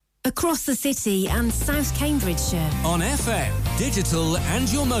Across the city and South Cambridgeshire. On FM, digital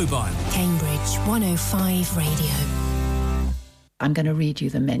and your mobile. Cambridge 105 Radio. I'm going to read you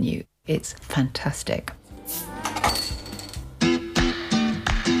the menu. It's fantastic.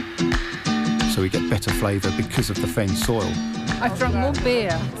 So we get better flavour because of the fen soil. I've drunk more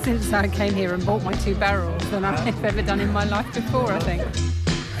beer since I came here and bought my 2 barrels than I've ever done in my life before, I think.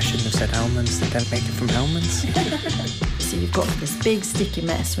 I shouldn't have said almonds. They don't make it from almonds. So you've got this big sticky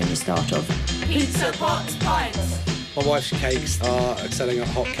mess when you start off. Pizza, pots, pints. My wife's cakes are selling at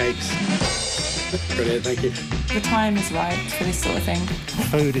hot cakes. Brilliant, thank you. The time is right for this sort of thing.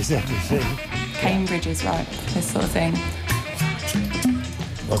 Food is everything. Cambridge is right for this sort of thing.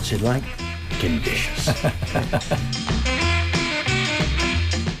 What's it like? Delicious.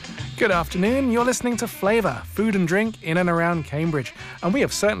 Good afternoon, you're listening to Flavour, food and drink in and around Cambridge. And we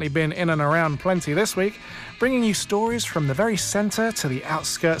have certainly been in and around plenty this week, bringing you stories from the very centre to the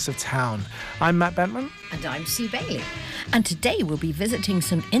outskirts of town. I'm Matt Bentman. And I'm Sue Bailey. And today we'll be visiting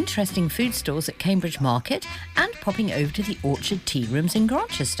some interesting food stalls at Cambridge Market and popping over to the Orchard Tea Rooms in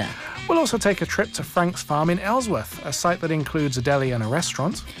Grantchester. We'll also take a trip to Frank's Farm in Elsworth, a site that includes a deli and a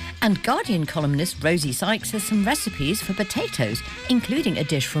restaurant. And Guardian columnist Rosie Sykes has some recipes for potatoes, including a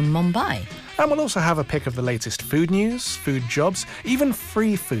dish from Mumbai. And we'll also have a pick of the latest food news, food jobs, even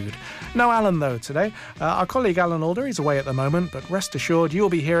free food. No Alan, though, today. Our colleague Alan Alder is away at the moment, but rest assured you'll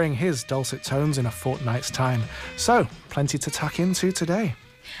be hearing his dulcet tones in a fortnight's time. So, plenty to tuck into today.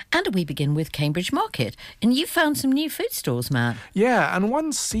 And we begin with Cambridge Market. And you found some new food stalls, Matt. Yeah, and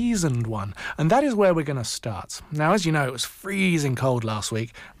one seasoned one. And that is where we're going to start. Now, as you know, it was freezing cold last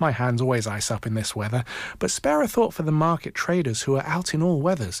week. My hands always ice up in this weather. But spare a thought for the market traders who are out in all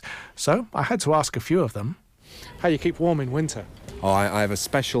weathers. So I had to ask a few of them how you keep warm in winter. Oh, I have a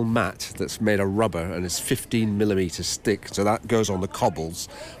special mat that's made of rubber and it's 15mm thick, so that goes on the cobbles,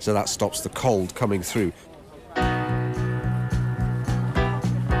 so that stops the cold coming through.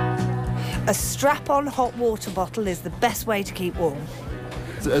 A strap-on hot water bottle is the best way to keep warm.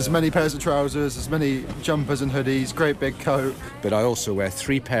 As many pairs of trousers, as many jumpers and hoodies, great big coat. But I also wear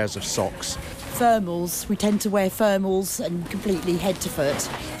 3 pairs of socks. Thermals. We tend to wear thermals and completely head to foot.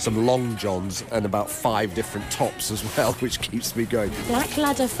 Some long johns and about 5 different tops as well, which keeps me going. Black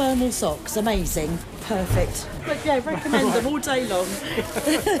ladder thermal socks, amazing. Perfect. But yeah, recommend them all day long.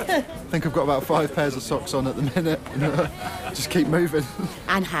 I think I've got about 5 pairs of socks on at the minute. Just keep moving.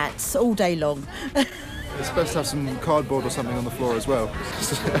 And hats, all day long. It's best to have some cardboard or something on the floor as well.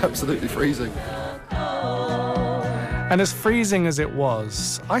 It's absolutely freezing. And as freezing as it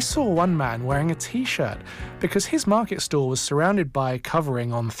was, I saw one man wearing a T-shirt because his market stall was surrounded by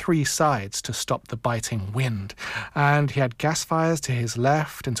covering on 3 sides to stop the biting wind. And he had gas fires to his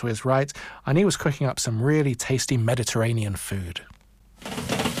left and to his right, and he was cooking up some really tasty Mediterranean food.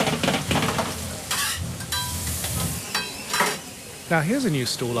 Now here's a new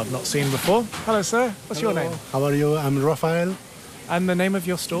stall I've not seen before. Hello, sir. What's your name? How are you? I'm Rafael. And the name of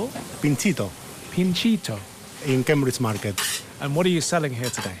your stall? Pinchito. Pinchito. In Cambridge Market. And what are you selling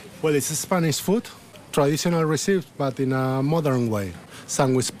here today? Well, it's Spanish food, traditional recipe, but in a modern way.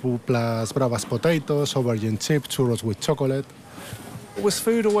 Sandwich plus bravas potatoes, aubergine chips, churros with chocolate. Was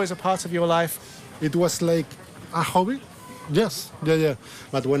food always a part of your life? It was like a hobby. Yes, yeah.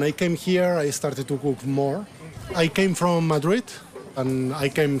 But when I came here, I started to cook more. I came from Madrid, and I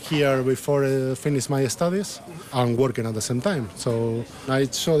came here before I finished my studies and working at the same time. So I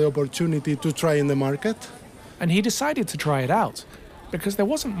saw the opportunity to try in the market. And he decided to try it out because there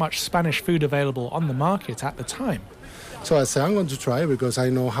wasn't much Spanish food available on the market at the time. So I said, I'm going to try because I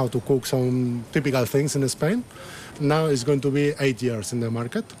know how to cook some typical things in Spain. Now it's going to be 8 years in the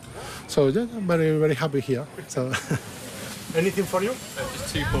market. So yeah, I'm very, very happy here. So anything for you?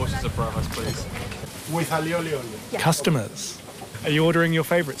 Just 2 portions of bravas, please. With alioli. Yeah. Customers. Are you ordering your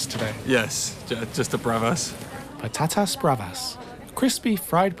favourites today? Yes, just the bravas. Patatas bravas. Crispy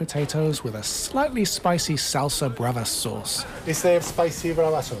fried potatoes with a slightly spicy salsa bravas sauce. Is there spicy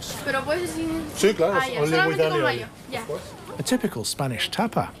bravas sauce? Pero puedes sin... Sí, claro, only with alioli. Yeah. A typical Spanish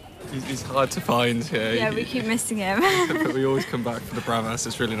tapa. He's hard to find here. Yeah, we keep missing him. But we always come back for the bravas,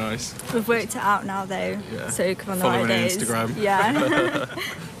 it's really nice. We've worked it out now though, so we come on the right days. Instagram. Yeah.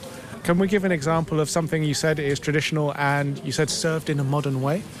 Can we give an example of something you said is traditional and you said served in a modern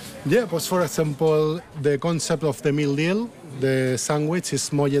way? Yeah, but for example, the concept of the meal deal, the sandwich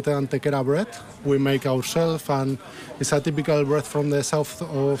is mollete and tequera bread. We make ourselves, and it's a typical bread from the south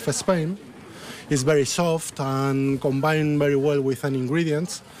of Spain. It's very soft and combined very well with any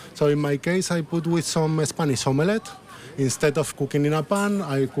ingredients. So in my case, I put with some Spanish omelette. Instead of cooking in a pan,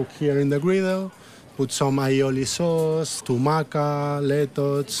 I cook here in the griddle. put some aioli sauce, tumaca,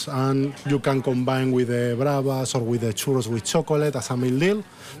 lettuce, and you can combine with the bravas or with the churros with chocolate as a meal deal.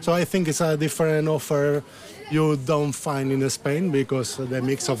 So I think it's a different offer you don't find in Spain because the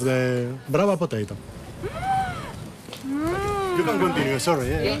mix of the brava potato. You can continue, sorry.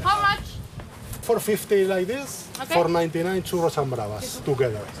 Yeah. How much? 450 like this, okay. 499 churros and bravas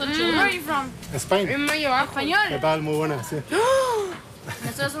together. So where are you from? Spain. Español. ¿Qué tal? Muy buenas, sí.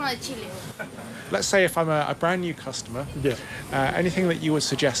 Nosotros somos de Chile. Let's say if I'm a brand new customer, anything that you would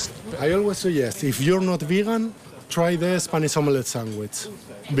suggest? I always suggest, if you're not vegan, try the Spanish omelette sandwich.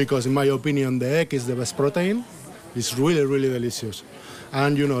 Because in my opinion, the egg is the best protein. It's really, really delicious.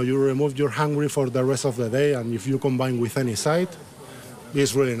 And you remove your hungry for the rest of the day, and if you combine with any side,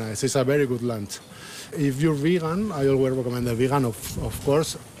 it's really nice. It's a very good lunch. If you're vegan, I always recommend the vegan, of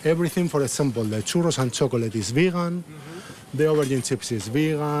course. Everything, for example, the churros and chocolate is vegan. The aubergine chips is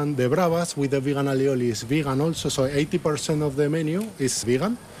vegan. The bravas with the vegan alioli is vegan also. So 80% of the menu is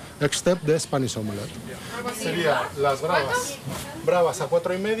vegan, except the Spanish omelette. Sería las bravas. Bravas a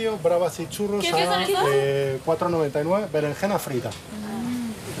 4,5, bravas y churros a 4,99, berenjena frita.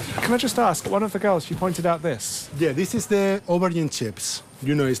 Can I just ask, one of the girls, she pointed out this. Yeah, this is the aubergine chips.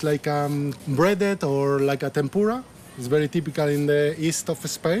 It's like breaded or like a tempura. It's very typical in the east of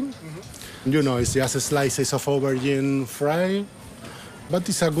Spain. It's just slices of aubergine fry, but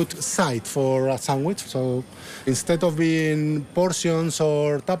it's a good side for a sandwich. So instead of being portions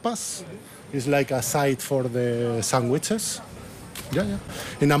or tapas, it's like a side for the sandwiches. Yeah.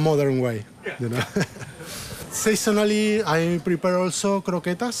 In a modern way, Seasonally, I prepare also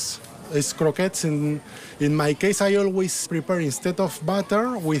croquetas. It's croquettes. In my case, I always prepare instead of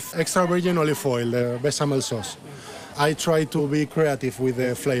butter with extra virgin olive oil, the bechamel sauce. I try to be creative with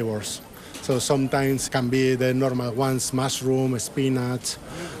the flavors. So sometimes can be the normal ones, mushroom, spinach.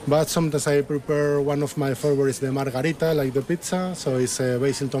 But sometimes I prepare one of my favorites, the margarita, like the pizza. So it's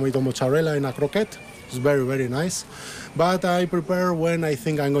basil, tomato, mozzarella in a croquette. It's very, very nice. But I prepare when I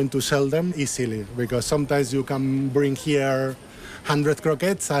think I'm going to sell them easily, because sometimes you can bring here 100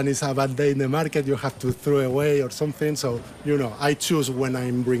 croquettes and it's a bad day in the market, you have to throw away or something. So, I choose when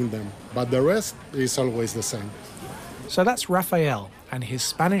I bring them. But the rest is always the same. So that's Rafael and his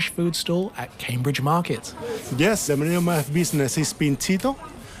Spanish food stall at Cambridge Market. Yes, the name of my business is Pinchito,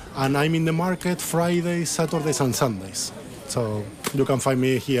 and I'm in the market Fridays, Saturdays and Sundays. So you can find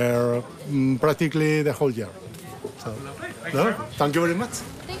me here practically the whole year. So, thank you very much.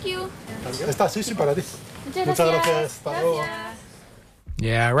 Thank you. Está así, sí, para ti. Muchas gracias.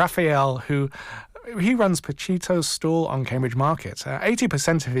 Yeah, Rafael, he runs Pinchito's stall on Cambridge Market.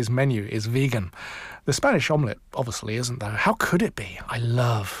 80% of his menu is vegan. The Spanish omelette obviously isn't, though. How could it be? I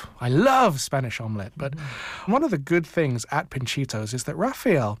love Spanish omelette. But one of the good things at Pinchito's is that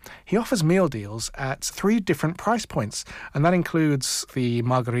Rafael, he offers meal deals at 3 different price points. And that includes the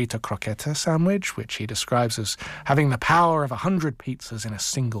Margarita Croqueta sandwich, which he describes as having the power of 100 pizzas in a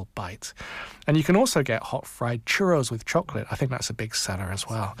single bite. And you can also get hot fried churros with chocolate. I think that's a big seller as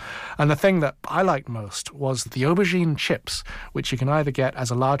well. And the thing that I liked most was the aubergine chips, which you can either get as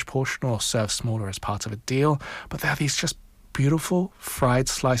a large portion or serve smaller as part of a deal. But they're these just beautiful fried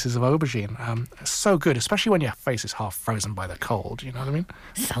slices of aubergine. So good, especially when your face is half frozen by the cold. You know what I mean?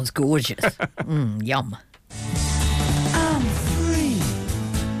 Sounds gorgeous. Yum. I'm free.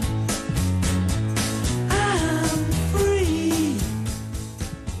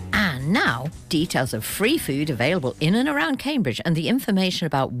 And now, details of free food available in and around Cambridge and the information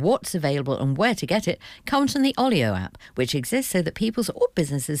about what's available and where to get it comes from the Olio app, which exists so that people's or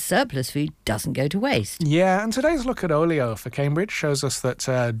businesses' surplus food doesn't go to waste. Yeah, and today's look at Olio for Cambridge shows us that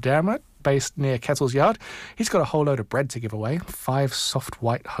Dermot, based near Kettle's Yard, he's got a whole load of bread to give away. 5 soft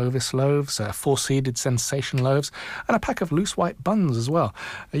white Hovis loaves, 4 seeded sensation loaves, and a pack of loose white buns as well.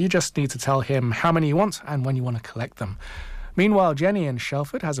 You just need to tell him how many you want and when you want to collect them. Meanwhile, Jenny in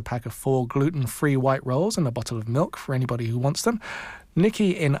Shelford has a pack of 4 gluten-free white rolls and a bottle of milk for anybody who wants them.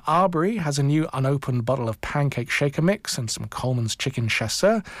 Nikki in Arbury has a new unopened bottle of pancake shaker mix and some Coleman's chicken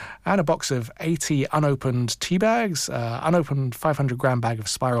chasseur, and a box of 80 unopened tea bags, unopened 500-gram bag of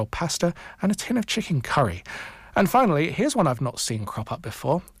spiral pasta, and a tin of chicken curry. And finally, here's one I've not seen crop up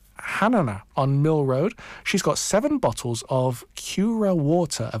before. Hannah on Mill Road, she's got 7 bottles of Cura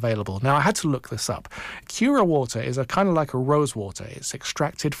water available. Now, I had to look this up. Cura water is a kind of like a rose water. It's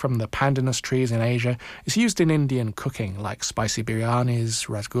extracted from the pandanus trees in Asia. It's used in Indian cooking, like spicy biryanis,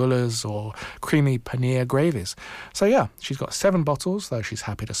 rasgullas, or creamy paneer gravies. So yeah, she's got 7 bottles, though she's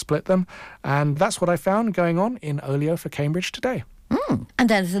happy to split them. And that's what I found going on in Olio for Cambridge today. And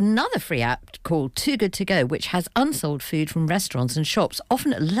there's another free app called Too Good To Go, which has unsold food from restaurants and shops,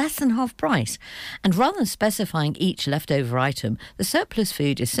 often at less than half price. And rather than specifying each leftover item, the surplus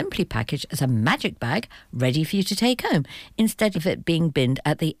food is simply packaged as a magic bag ready for you to take home, instead of it being binned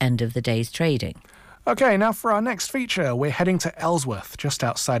at the end of the day's trading. OK, now for our next feature, we're heading to Elsworth, just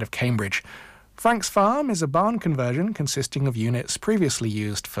outside of Cambridge. Frank's Farm is a barn conversion consisting of units previously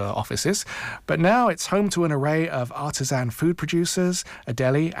used for offices, but now it's home to an array of artisan food producers, a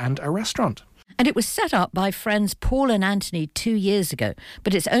deli and a restaurant. And it was set up by friends Paul and Anthony 2 years ago,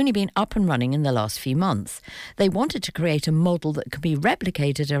 but it's only been up and running in the last few months. They wanted to create a model that could be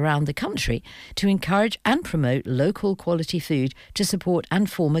replicated around the country to encourage and promote local quality food to support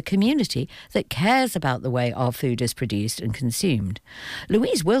and form a community that cares about the way our food is produced and consumed.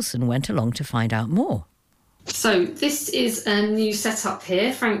 Louise Wilson went along to find out more. So this is a new setup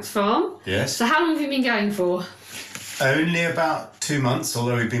here, Frank's Farm. Yes. So how long have you been going for? Only about 2 months,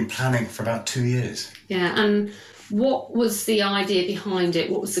 although we've been planning for about 2 years. Yeah, and what was the idea behind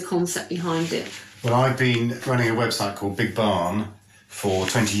it? What was the concept behind it? Well, I've been running a website called Big Barn for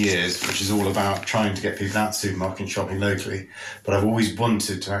 20 years, which is all about trying to get people out to supermarket and shopping locally. But I've always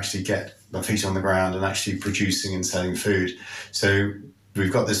wanted to actually get my feet on the ground and actually producing and selling food. So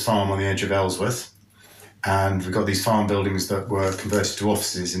we've got this farm on the edge of Elsworth, and we've got these farm buildings that were converted to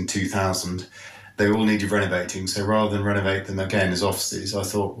offices in 2000. They all needed renovating, so rather than renovate them again as offices, I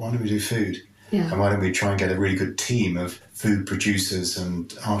thought, why don't we do food? Yeah. And why don't we try and get a really good team of food producers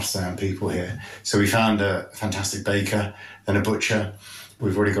and artisan people here? So we found a fantastic baker, then a butcher.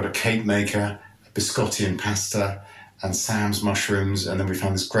 We've already got a cake maker, a biscotti and pasta, and Sam's mushrooms. And then we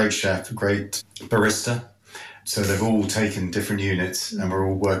found this great chef, a great barista. So they've all taken different units, and we're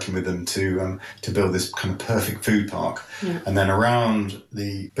all working with them to build this kind of perfect food park. Yeah. And then around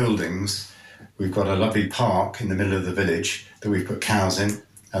the buildings, we've got a lovely park in the middle of the village that we've put cows in,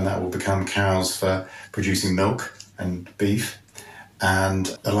 and that will become cows for producing milk and beef. And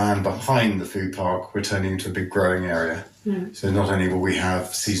the land behind the food park we're turning into a big growing area. Mm. So not only will we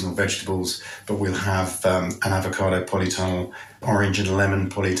have seasonal vegetables, but we'll have an avocado polytunnel, orange and lemon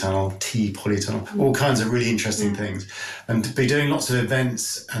polytunnel, tea polytunnel, all kinds of really interesting things. And to be doing lots of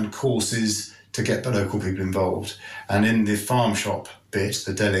events and courses to get the local people involved. And in the farm shop bit,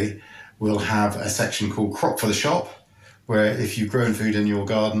 the deli, we'll have a section called Crop for the Shop, where if you've grown food in your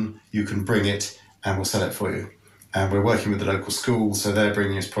garden, you can bring it and we'll sell it for you. And we're working with the local school, so they're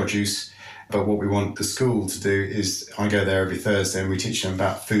bringing us produce. But what we want the school to do is, I go there every Thursday and we teach them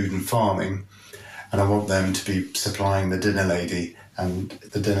about food and farming. And I want them to be supplying the dinner lady, and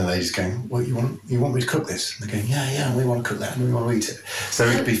the dinner lady's going, well, you want me to cook this? And they're going, yeah, we want to cook that and we want to eat it. So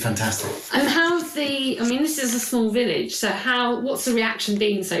it'd be fantastic. And this is a small village, so what's the reaction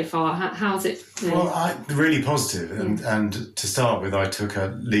been so far? How's it? Well, really positive. And to start with, I took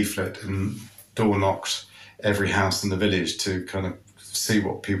a leaflet and door knocked every house in the village to kind of see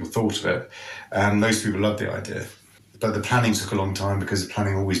what people thought of it. And most people loved the idea. But the planning took a long time, because the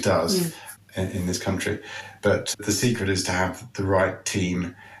planning always does in this country. But the secret is to have the right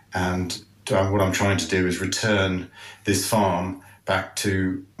team. And what I'm trying to do is return this farm back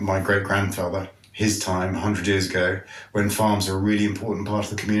to my great-grandfather, his time, 100 years ago, when farms are a really important part of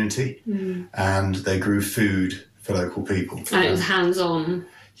the community. Mm. And they grew food for local people. And it was hands-on.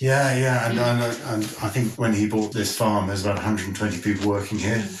 Yeah, and I think when he bought this farm, there's about 120 people working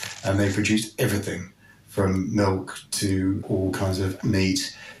here, and they produced everything from milk to all kinds of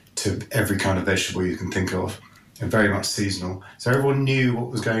meat to every kind of vegetable you can think of, and very much seasonal. So everyone knew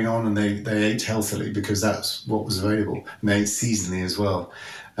what was going on, and they ate healthily because that's what was available, and they ate seasonally as well.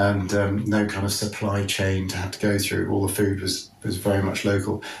 And no kind of supply chain to have to go through. All the food was very much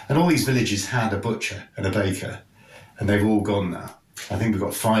local. And all these villages had a butcher and a baker, and they've all gone now. I think we've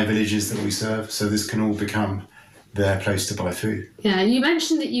got 5 villages that we serve, so this can all become their place to buy food. Yeah, you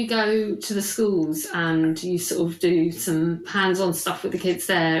mentioned that you go to the schools and you sort of do some hands-on stuff with the kids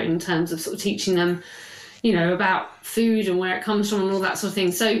there in terms of sort of teaching them, about food and where it comes from and all that sort of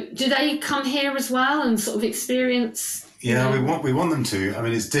thing. So do they come here as well and sort of experience? Yeah, we want them to. I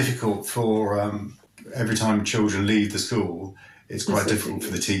mean, it's difficult for every time children leave the school, it's quite difficult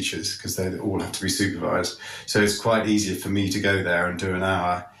for the teachers because they all have to be supervised. So it's quite easier for me to go there and do an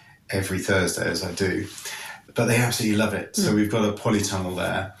hour every Thursday as I do. But they absolutely love it. So we've got a polytunnel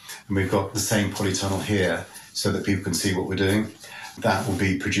there, and we've got the same polytunnel here so that people can see what we're doing. That will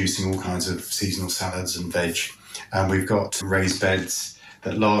be producing all kinds of seasonal salads and veg. And we've got raised beds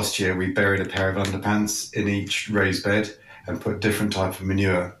that last year we buried a pair of underpants in each raised bed and put different type of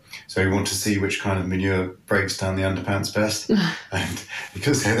manure. So we want to see which kind of manure breaks down the underpants best. And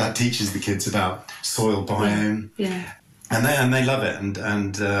because that teaches the kids about soil biome. Yeah. And they love it. And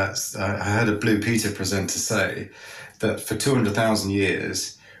I heard a Blue Peter presenter say that for 200,000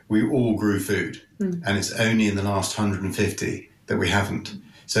 years, we all grew food. And it's only in the last 150 that we haven't.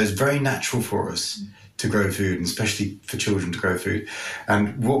 So it's very natural for us to grow food, and especially for children to grow food.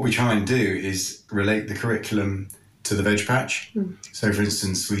 And what we try and do is relate the curriculum to the veg patch. So, for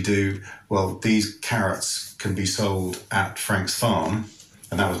instance, we do, well, these carrots can be sold at Frank's Farm.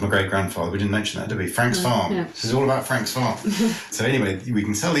 And that was my great-grandfather. We didn't mention that, did we? Frank's Farm. Yeah. This is all about Frank's Farm. So anyway, we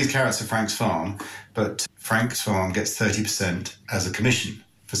can sell these carrots at Frank's Farm, but Frank's Farm gets 30% as a commission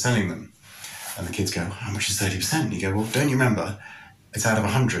for selling them. And the kids go, how much is 30%? And you go, well, don't you remember? It's out of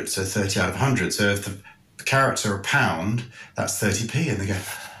 100, so 30 out of 100. So if the carrots are £1, that's 30p. And they go,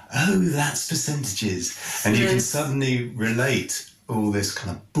 oh, that's percentages. And you can suddenly relate all this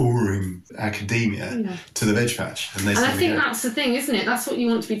kind of boring academia to the veg patch. And I think that's the thing, isn't it? That's what you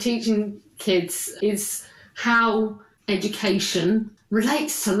want to be teaching kids, is how education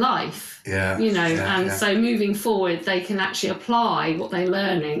relates to life. So moving forward, they can actually apply what they're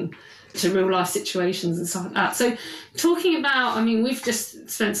learning to real life situations and stuff like that. So talking about, I mean, we've just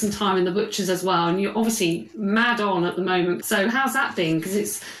spent some time in the butchers as well, and you're obviously mad on at the moment. So how's that been?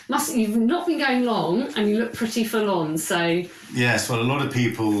 Because you've not been going long and you look pretty full on. So yes, well, a lot of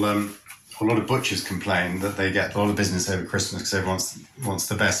people, a lot of butchers complain that they get a lot of business over Christmas because everyone wants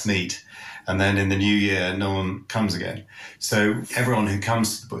the best meat. And then in the new year, no one comes again. So everyone who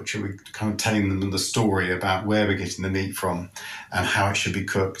comes to the butcher, we kind of telling them the story about where we're getting the meat from and how it should be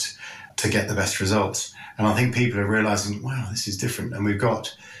cooked to get the best results. And I think people are realising, wow, this is different. And we've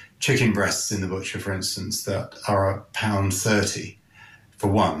got chicken breasts in the butcher, for instance, that are £1.30 for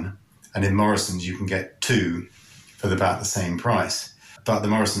one. And in Morrison's, you can get 2 for about the same price. But the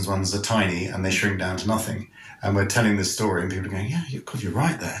Morrison's ones are tiny and they shrink down to nothing. And we're telling this story and people are going, yeah, you're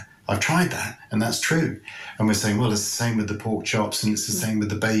right there. I've tried that, and that's true. And we're saying, well, it's the same with the pork chops and it's the same with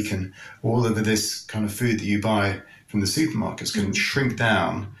the bacon. All of this kind of food that you buy from the supermarkets can shrink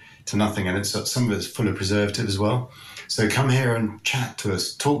down to nothing, and some of it's full of preservative as well. So come here and chat to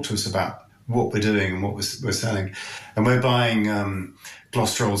us, talk to us about what we're doing and what we're selling. And we're buying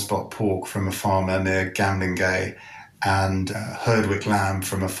Gloucester Old Spot pork from a farmer near Gamlingay and Herdwick lamb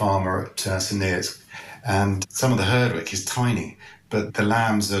from a farmer at St Neots. And some of the Herdwick is tiny, but the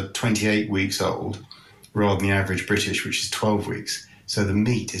lambs are 28 weeks old rather than the average British, which is 12 weeks. So the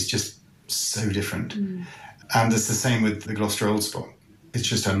meat is just so different. And it's the same with the Gloucester Old Spot. It's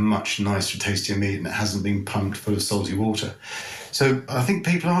just a much nicer, tastier meat, and it hasn't been pumped full of salty water. So I think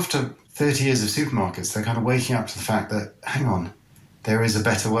people, after 30 years of supermarkets, they're kind of waking up to the fact that, hang on, there is a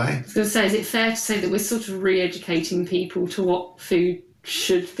better way. I was going to say, is it fair to say that we're sort of re-educating people to what food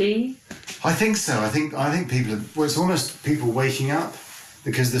should be? I think so. I think people it's almost people waking up,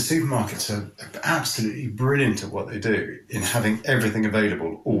 because the supermarkets are absolutely brilliant at what they do in having everything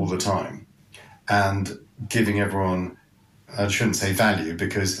available all the time and giving everyone, I shouldn't say value,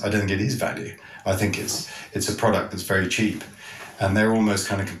 because I don't think it is value. I think it's a product that's very cheap, and they're almost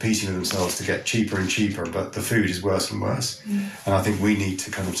kind of competing with themselves to get cheaper and cheaper, but the food is worse and worse. And I think we need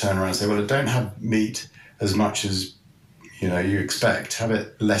to kind of turn around and say, well, don't have meat as much as you expect, have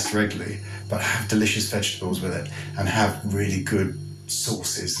it less regularly, but have delicious vegetables with it and have really good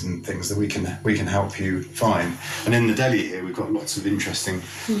sauces and things that we can help you find. And in the deli here, we've got lots of interesting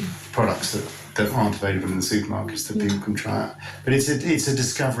products that aren't available in the supermarkets that people can try out. But it's a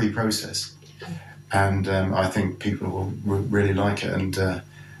discovery process, and I think people will really like it and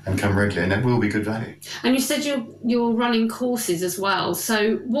come regularly, and it will be good value. And you said you're running courses as well.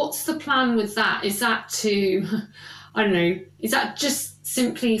 So what's the plan with that? Is that to, I don't know, is that just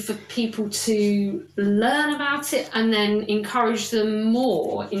simply for people to learn about it and then encourage them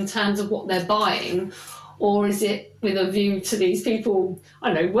more in terms of what they're buying? Or is it with a view to these people,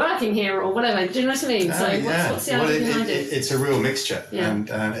 I don't know, working here or whatever? Do you know what I mean? So what's the idea behind it? It's a real mixture. Yeah. And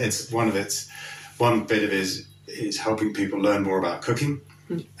it's one bit of it is helping people learn more about cooking.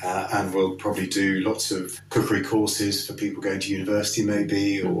 And we'll probably do lots of cookery courses for people going to university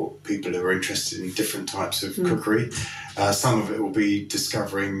maybe, or people who are interested in different types of cookery. Some of it will be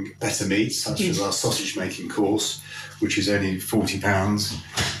discovering better meats, such as our sausage making course, which is only £40,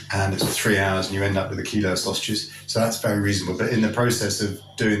 and it's 3 hours and you end up with a kilo of sausages. So that's very reasonable. But in the process of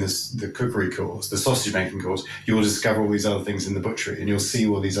doing the cookery course, the sausage making course, you'll discover all these other things in the butchery, and you'll see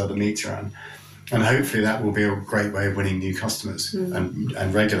all these other meats around. And hopefully that will be a great way of winning new customers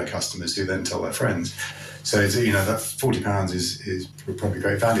and regular customers who then tell their friends. So that £40 is probably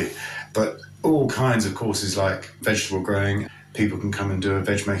great value. But all kinds of courses like vegetable growing, people can come and do a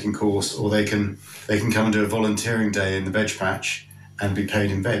veg making course, or they can come and do a volunteering day in the veg patch and be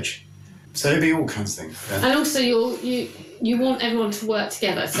paid in veg. So it'd be all kinds of things. And also you want everyone to work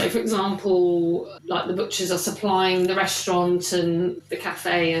together. So, for example, like the butchers are supplying the restaurant and the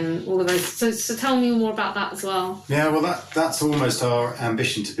cafe and all of those. So tell me more about that as well. Yeah, well, that's almost our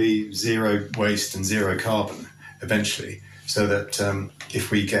ambition, to be zero waste and zero carbon eventually, so that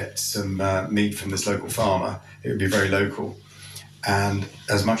if we get some meat from this local farmer, it would be very local. And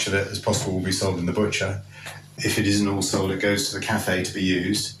as much of it as possible will be sold in the butcher. If it isn't all sold, it goes to the cafe to be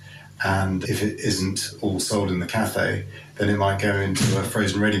used. And if it isn't all sold in the cafe, then it might go into a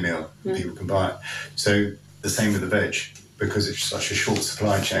frozen ready meal and people can buy it. So the same with the veg, because it's such a short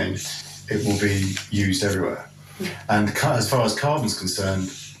supply chain, it will be used everywhere. And as far as carbon's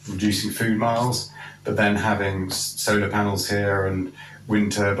concerned, reducing food miles, but then having solar panels here and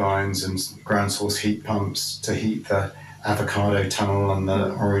wind turbines and ground source heat pumps to heat the avocado tunnel and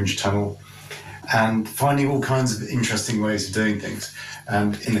the orange tunnel, and finding all kinds of interesting ways of doing things.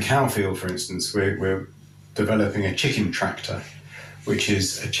 And in the cow field, for instance, we're developing a chicken tractor, which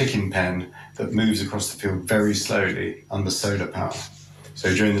is a chicken pen that moves across the field very slowly under solar power.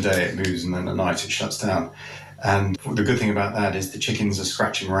 So during the day it moves and then at night it shuts down. And the good thing about that is the chickens are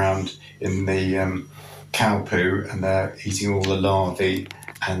scratching around in the cow poo and they're eating all the larvae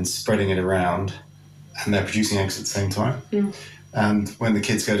and spreading it around, and they're producing eggs at the same time. And when the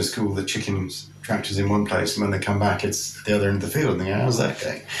kids go to school, the chickens tractors in one place, and when they come back, it's at the other end of the field, and they go, how's that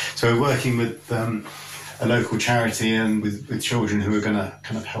going? So we're working with a local charity and with children who are going to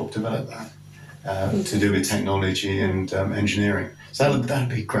kind of help develop that to do with technology and engineering. So that'd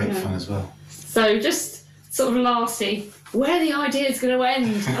be great fun as well. So just sort of lastly, where are the ideas going to end?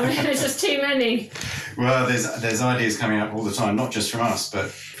 I mean, there's just too many. Well, there's ideas coming up all the time, not just from us,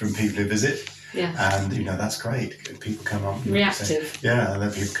 but from people who visit. Yeah. And, that's great. People come up. And reactive. Say, and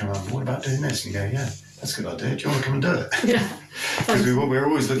then people come up, what about doing this? And you go, yeah, that's a good idea. Do you want to come and do it? Yeah. Because we're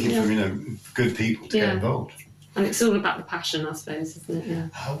always looking for, good people to get involved. And it's all about the passion, I suppose, isn't it? Yeah.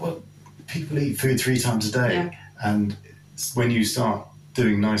 Well, people eat food 3 times a day. Yeah. And when you start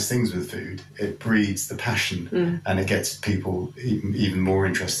doing nice things with food, it breeds the passion and it gets people even more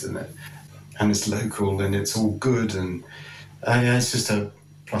interested in it. And it's local and it's all good, and it's just a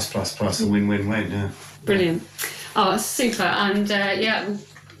plus, a win-win-win, yeah. Brilliant. Oh, that's super. And we're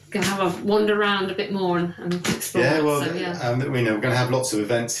going to have a wander around a bit more and explore. Yeah, well, we're going to have lots of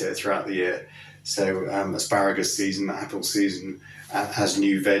events here throughout the year. So asparagus season, apple season, as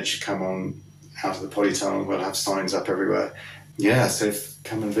new veg come on out of the polytunnel, we'll have signs up everywhere. Yeah, so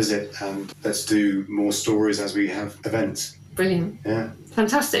come and visit and let's do more stories as we have events. Brilliant. Yeah.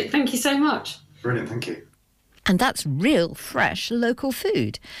 Fantastic. Thank you so much. Brilliant, thank you. And that's real, fresh, local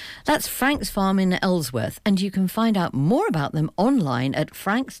food. That's Frank's Farm in Elsworth, and you can find out more about them online at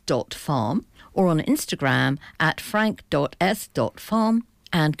franks.farm or on Instagram at frank.s.farm,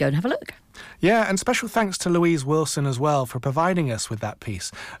 and go and have a look. Yeah, and special thanks to Louise Wilson as well for providing us with that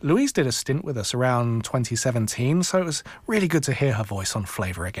piece. Louise did a stint with us around 2017, so it was really good to hear her voice on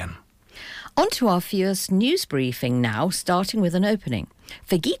Flavour again. On to our first news briefing now, starting with an opening.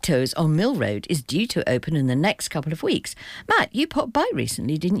 Fagitos on Mill Road is due to open in the next couple of weeks. Matt, you popped by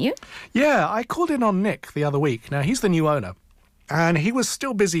recently, didn't you? Yeah, I called in on Nick the other week. Now, he's the new owner, and he was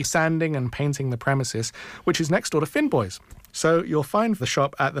still busy sanding and painting the premises, which is next door to Finboy's. So you'll find the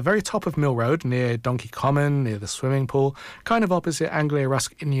shop at the very top of Mill Road, near Donkey Common, near the swimming pool, kind of opposite Anglia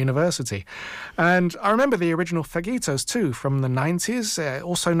Ruskin University. And I remember the original Fagitos too, from the 90s,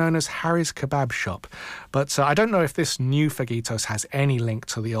 also known as Harry's Kebab Shop. But I don't know if this new Fagitos has any link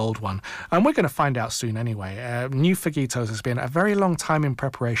to the old one. And we're going to find out soon anyway. New Fagitos has been a very long time in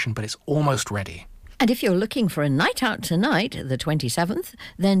preparation, but it's almost ready. And if you're looking for a night out tonight, the 27th,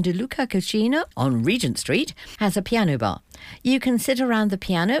 then De Luca Cucina on Regent Street has a piano bar. You can sit around the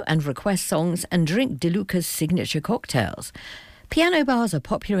piano and request songs and drink De Luca's signature cocktails. Piano bars are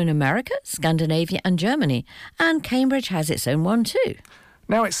popular in America, Scandinavia and Germany, and Cambridge has its own one too.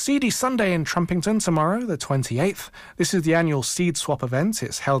 Now, it's Seedy Sunday in Trumpington tomorrow, the 28th. This is the annual seed swap event.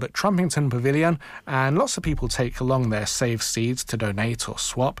 It's held at Trumpington Pavilion, and lots of people take along their saved seeds to donate or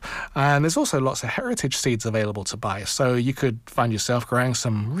swap. And there's also lots of heritage seeds available to buy, so you could find yourself growing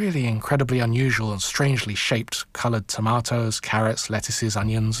some really incredibly unusual and strangely shaped coloured tomatoes, carrots, lettuces,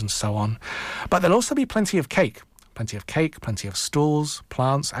 onions, and so on. But there'll also be plenty of cake. Plenty of cake, plenty of stalls,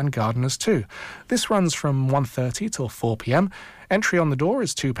 plants and gardeners too. This runs from 1:30 till 4 p.m. Entry on the door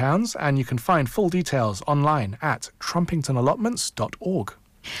is £2, and you can find full details online at trumpingtonallotments.org.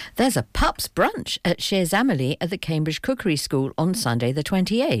 There's a Pups Brunch at Chez Amélie at the Cambridge Cookery School on Sunday the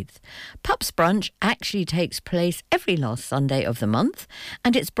 28th. Pups Brunch actually takes place every last Sunday of the month,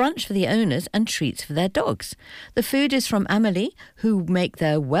 and it's brunch for the owners and treats for their dogs. The food is from Amélie, who make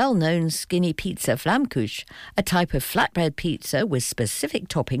their well-known skinny pizza flammekuche, a type of flatbread pizza with specific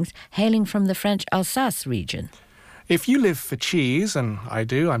toppings hailing from the French Alsace region. If you live for cheese, and I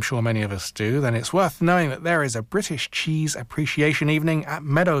do, I'm sure many of us do, then it's worth knowing that there is a British Cheese Appreciation Evening at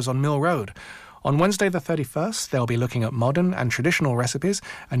Meadows on Mill Road. On Wednesday the 31st, they'll be looking at modern and traditional recipes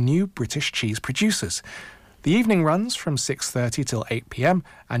and new British cheese producers. The evening runs from 6:30 till 8 p.m,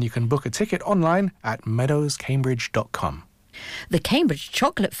 and you can book a ticket online at meadowscambridge.com. The Cambridge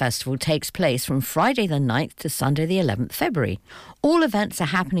Chocolate Festival takes place from Friday the 9th to Sunday the 11th February. All events are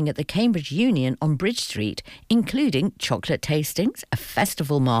happening at the Cambridge Union on Bridge Street, including chocolate tastings, a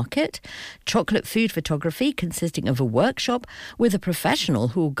festival market, chocolate food photography consisting of a workshop with a professional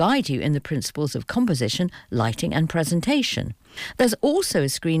who will guide you in the principles of composition, lighting and presentation. There's also a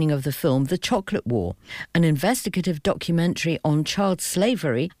screening of the film The Chocolate War, an investigative documentary on child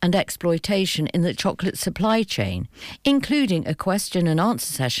slavery and exploitation in the chocolate supply chain, including a question and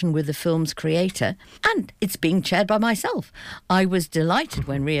answer session with the film's creator, and it's being chaired by myself. I was delighted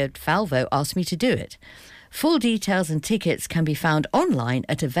when Ria Falvo asked me to do it. Full details and tickets can be found online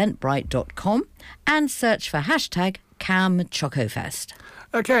at eventbrite.com and search for hashtag CamChocofest.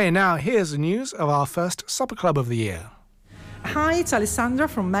 OK, now here's the news of our first supper club of the year. Hi, it's Alessandra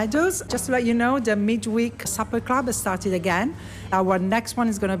from Meadows. Just to let you know, the midweek supper club has started again. Our next one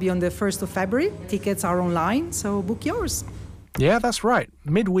is going to be on the 1st of February. Tickets are online, so book yours. Yeah, that's right.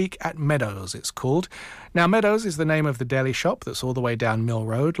 Midweek at Meadows, it's called. Now, Meadows is the name of the deli shop that's all the way down Mill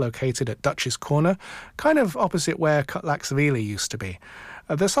Road, located at Duchess Corner, kind of opposite where Cutlax Vili used to be.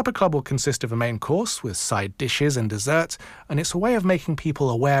 The supper club will consist of a main course with side dishes and desserts, and it's a way of making people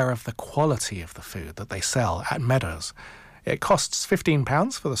aware of the quality of the food that they sell at Meadows. It costs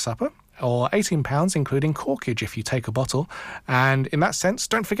 £15 for the supper, or £18 including corkage if you take a bottle. And in that sense,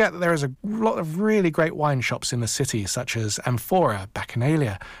 don't forget that there is a lot of really great wine shops in the city, such as Amphora,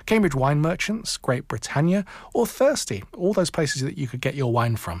 Bacchanalia, Cambridge Wine Merchants, Great Britannia, or Thirsty, all those places that you could get your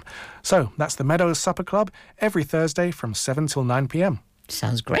wine from. So that's the Meadows Supper Club, every Thursday from 7 till 9 p.m.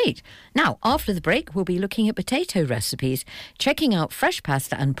 Sounds great. Now, after the break, we'll be looking at potato recipes, checking out fresh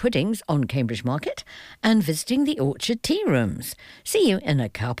pasta and puddings on Cambridge Market, and visiting the Orchard tea rooms. See you in a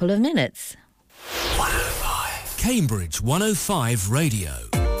couple of minutes. 105. Cambridge 105 Radio.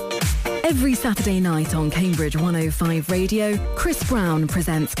 Every Saturday night on Cambridge 105 Radio, Chris Brown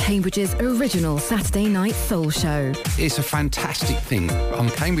presents Cambridge's original Saturday night soul show. It's a fantastic thing. I'm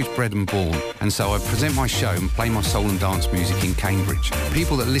Cambridge bred and born, and so I present my show and play my soul and dance music in Cambridge.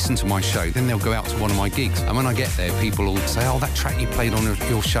 People that listen to my show, then they'll go out to one of my gigs, and when I get there, people will say, oh, that track you played on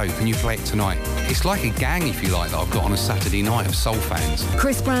your show, can you play it tonight? It's like a gang, if you like, that I've got on a Saturday night of soul fans.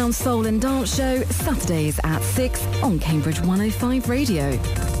 Chris Brown's Soul and Dance Show, Saturdays at 6 on Cambridge 105 Radio.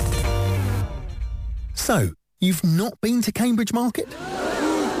 So, you've not been to Cambridge Market?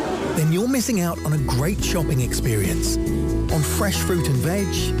 Then you're missing out on a great shopping experience. On fresh fruit and veg,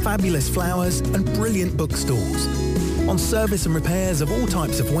 fabulous flowers and brilliant bookstores. On service and repairs of all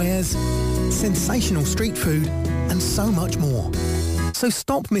types of wares, sensational street food and so much more. So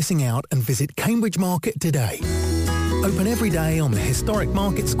stop missing out and visit Cambridge Market today. Open every day on the historic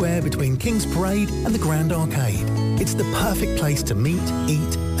Market Square between King's Parade and the Grand Arcade. It's the perfect place to meet,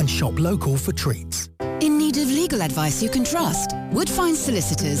 eat and shop local for treats. In need of legal advice you can trust? Woodfine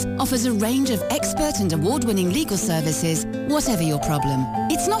Solicitors offers a range of expert and award-winning legal services, whatever your problem.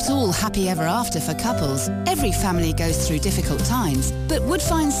 It's not all happy ever after for couples. Every family goes through difficult times, but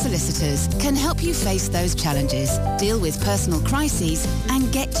Woodfine Solicitors can help you face those challenges, deal with personal crises,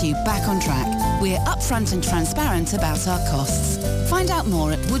 and get you back on track. We're upfront and transparent about our costs. Find out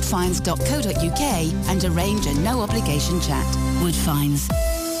more at woodfines.co.uk and arrange a no-obligation chat. Woodfines.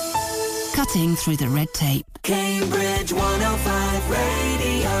 Cutting through the red tape. Cambridge 105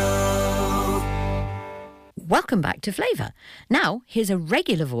 Radio. Welcome back to Flavour. Now, here's a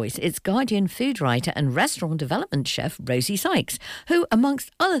regular voice. It's Guardian food writer and restaurant development chef Rosie Sykes, who,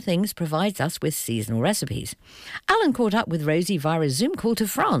 amongst other things, provides us with seasonal recipes. Alan caught up with Rosie via a Zoom call to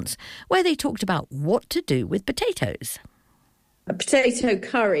France, where they talked about what to do with potatoes. A potato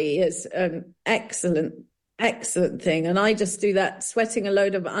curry is an excellent thing, and I just do that sweating a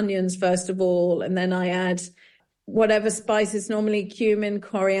load of onions first of all, and then I add whatever spices, normally cumin,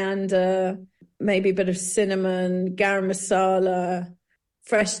 coriander, maybe a bit of cinnamon, garam masala,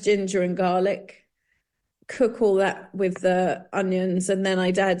 fresh ginger and garlic. Cook all that with the onions, and then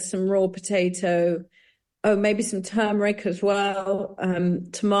I'd add some raw potato, maybe some turmeric as well,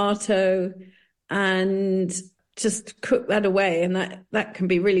 tomato, and just cook that away, and that can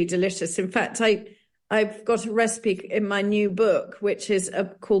be really delicious. In fact, I've got a recipe in my new book, which is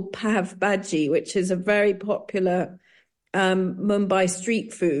called pav bhaji, which is a very popular Mumbai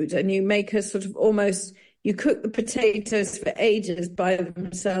street food, and you make a sort of you cook the potatoes for ages by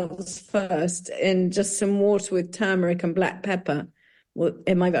themselves first in just some water with turmeric and black pepper, well,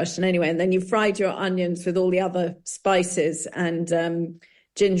 in my version anyway, and then you fried your onions with all the other spices and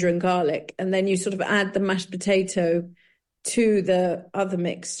ginger and garlic, and then you sort of add the mashed potato to the other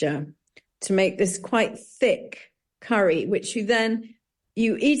mixture to make this quite thick curry, which you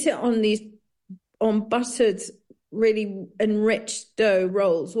eat it on buttered, really enriched dough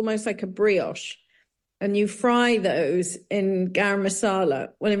rolls, almost like a brioche, and you fry those in garam masala.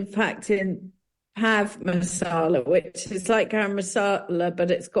 Well, in fact, in pav masala, which is like garam masala,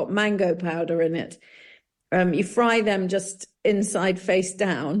 but it's got mango powder in it. You fry them just inside face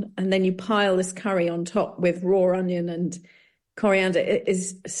down, and then you pile this curry on top with raw onion and coriander. It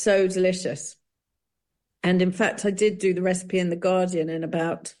is so delicious. And in fact, I did do the recipe in The Guardian in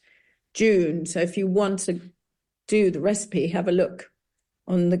about June. So if you want to do the recipe, have a look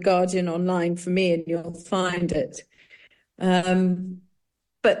on The Guardian online for me and you'll find it. But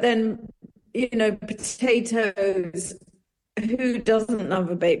then, potatoes, who doesn't love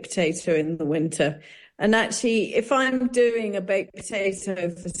a baked potato in the winter? And actually, if I'm doing a baked potato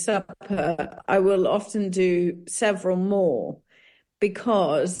for supper, I will often do several more,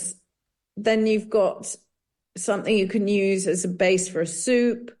 because then you've got something you can use as a base for a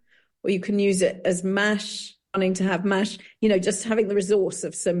soup, or you can use it as mash, wanting to have mash, just having the resource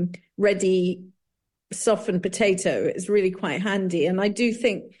of some ready softened potato is really quite handy. And I do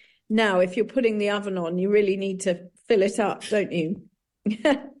think now, if you're putting the oven on, you really need to fill it up, don't you?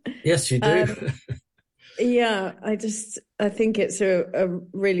 Yes, you do. Yeah, I think it's a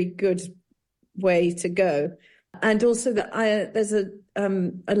really good way to go. And also there's a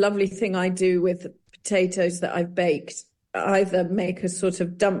lovely thing I do with potatoes that I've baked. I either make a sort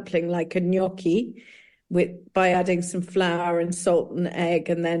of dumpling like a gnocchi by adding some flour and salt and egg,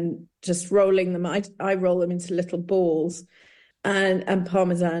 and then just rolling them. I roll them into little balls and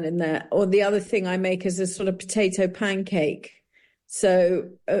parmesan in there. Or the other thing I make is a sort of potato pancake.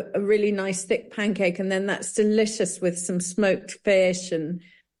 So a really nice thick pancake, and then that's delicious with some smoked fish and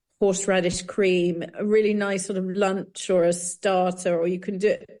horseradish cream, a really nice sort of lunch or a starter, or you can do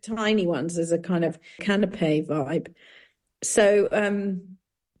it tiny ones as a kind of canapé vibe. So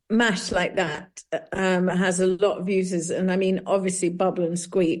mash like that has a lot of uses. And I mean, obviously bubble and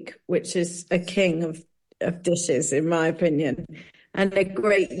squeak, which is a king of dishes, in my opinion, and a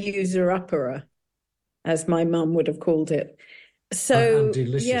great user-upperer, as my mum would have called it. So, and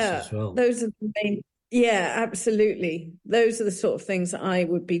delicious as well. Those are the main. Yeah, absolutely. Those are the sort of things I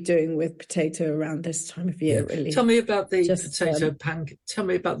would be doing with potato around this time of year. Yeah. Really. Tell me about the potato pancake. Tell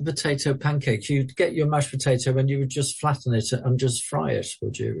me about the potato pancake. You'd get your mashed potato and you would just flatten it and just fry it,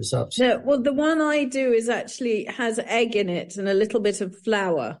 would you? Is that? No, well, the one I do is actually has egg in it and a little bit of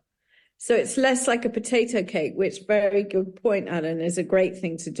flour. So it's less like a potato cake, which, very good point, Alan, is a great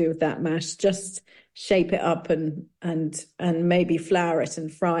thing to do with that mash. Just shape it up and maybe flour it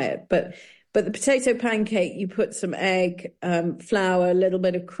and fry it. But the potato pancake, you put some egg, flour, a little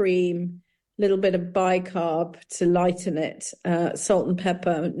bit of cream, a little bit of bicarb to lighten it, salt and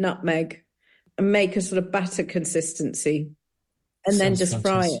pepper, nutmeg, and make a sort of batter consistency, and then just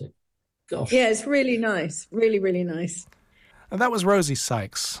fry it. Gosh. Yeah, it's really nice. Really, really nice. And that was Rosie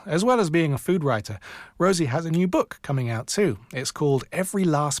Sykes. As well as being a food writer, Rosie has a new book coming out too. It's called Every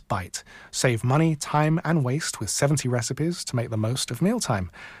Last Bite. Save money, time and waste with 70 recipes to make the most of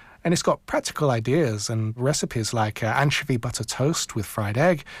mealtime. And it's got practical ideas and recipes like anchovy butter toast with fried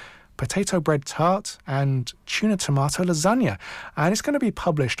egg, potato bread tart and tuna tomato lasagna. And it's going to be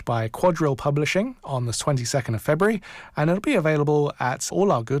published by Quadrille Publishing on the 22nd of February, and it'll be available at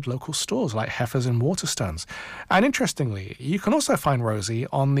all our good local stores like Heifers and Waterstones. And interestingly, you can also find Rosie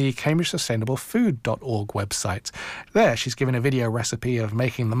on the CambridgeSustainableFood.org website. There, she's given a video recipe of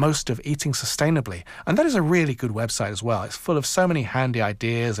making the most of eating sustainably, and that is a really good website as well. It's full of so many handy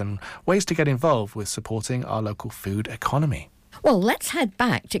ideas and ways to get involved with supporting our local food economy. Well, let's head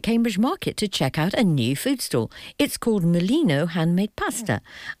back to Cambridge Market to check out a new food stall. It's called Molino Handmade Pasta,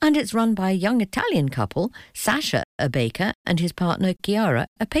 and it's run by a young Italian couple, Sasha, a baker, and his partner, Chiara,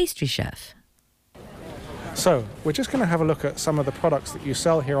 a pastry chef. So, we're just going to have a look at some of the products that you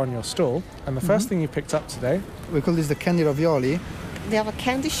sell here on your stall, and the first thing you picked up today... We call this the candy ravioli. They have a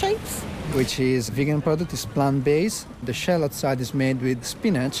candy shapes. which is vegan product, is plant-based. The shell outside is made with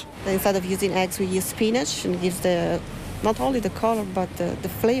spinach. Instead of using eggs, we use spinach, and it gives not only the color, but the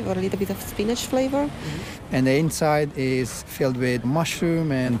flavor, a little bit of spinach flavor. Mm-hmm. And the inside is filled with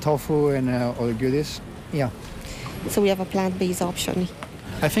mushroom and tofu and all the goodies. Yeah. So we have a plant-based option.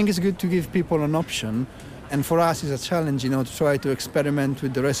 I think it's good to give people an option. And for us, it's a challenge, to try to experiment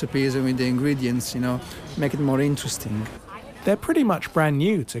with the recipes and with the ingredients, make it more interesting. They're pretty much brand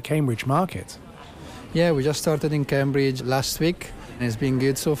new to Cambridge Market. Yeah, we just started in Cambridge last week, and it's been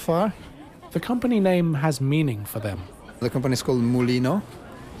good so far. The company name has meaning for them. The company is called Mulino.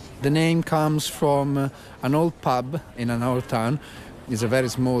 The name comes from an old pub in an old town. It's a very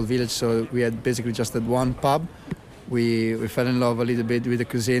small village, so we had basically just that one pub. We fell in love a little bit with the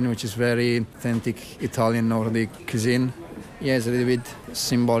cuisine, which is very authentic Italian Nordic cuisine. Yeah, it's a little bit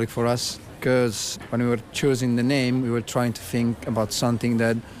symbolic for us, because when we were choosing the name, we were trying to think about something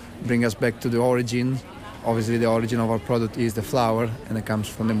that brings us back to the origin. Obviously, the origin of our product is the flour, and it comes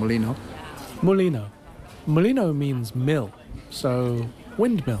from the mulino. Mulino. Mulino means mill, so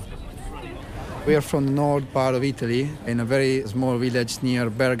windmill. We are from the north part of Italy, in a very small village near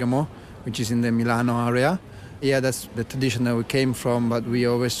Bergamo, which is in the Milano area. Yeah, that's the tradition that we came from, but we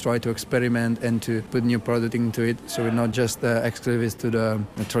always try to experiment and to put new product into it, so we're not just exclusive to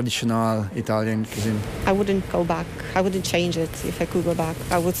the traditional Italian cuisine. I wouldn't go back. I wouldn't change it if I could go back.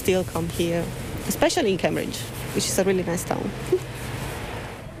 I would still come here, especially in Cambridge, which is a really nice town.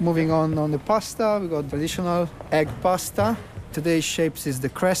 Moving on the pasta, we got traditional egg pasta. Today's shapes is the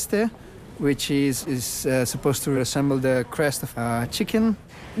creste, which is supposed to resemble the crest of a chicken.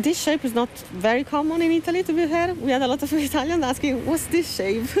 This shape is not very common in Italy, to be fair. We had a lot of Italians asking, what's this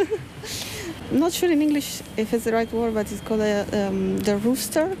shape? I'm not sure in English if it's the right word, but it's called the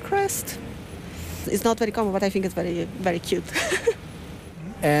rooster crest. It's not very common, but I think it's very, very cute.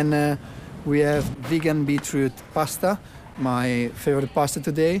 And we have vegan beetroot pasta, my favorite pasta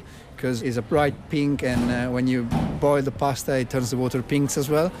today, because it's a bright pink, and when you boil the pasta, it turns the water pink as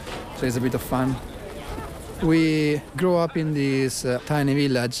well, so it's a bit of fun. We grew up in this tiny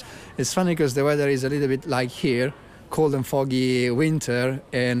village. It's funny because the weather is a little bit like here, cold and foggy winter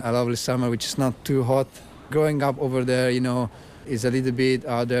and a lovely summer, which is not too hot. Growing up over there, is a little bit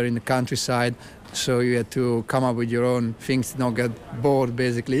out there in the countryside, so you had to come up with your own things to not get bored,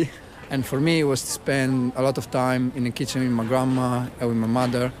 basically. And for me, it was to spend a lot of time in the kitchen with my grandma and with my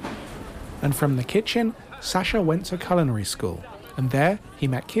mother. And from the kitchen, Sasha went to culinary school, and there he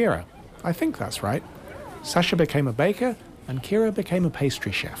met Kira. I think that's right. Sasha became a baker, and Kira became a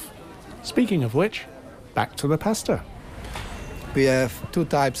pastry chef. Speaking of which, back to the pasta. We have two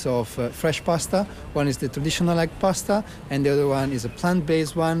types of fresh pasta. One is the traditional egg pasta, and the other one is a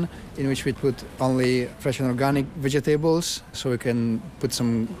plant-based one, in which we put only fresh and organic vegetables, so we can put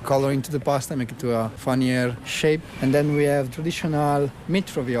some color into the pasta, make it to a funnier shape. And then we have traditional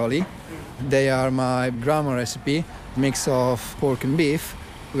meat ravioli. They are my grandma recipe, mix of pork and beef,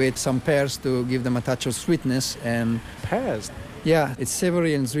 with some pears to give them a touch of sweetness. And pears? Yeah, it's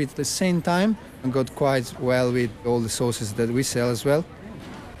savory and sweet at the same time, and got quite well with all the sauces that we sell as well.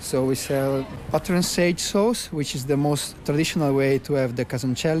 So we sell butter and sage sauce, which is the most traditional way to have the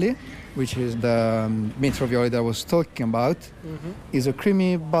casoncelli, which is the meat ravioli that I was talking about. Mm-hmm. It's a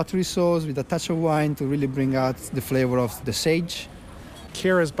creamy buttery sauce with a touch of wine to really bring out the flavor of the sage.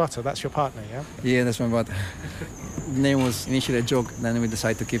 Kira's butter, that's your partner, yeah? Yeah, that's my butter. The name was initially a joke, then we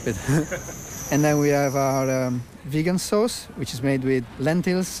decided to keep it. And then we have our vegan sauce, which is made with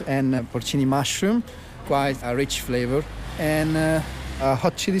lentils and porcini mushroom, quite a rich flavor. And a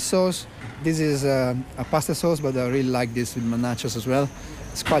hot chili sauce. This is a pasta sauce, but I really like this with my nachos as well.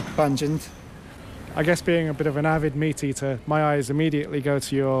 It's quite pungent. I guess being a bit of an avid meat eater, my eyes immediately go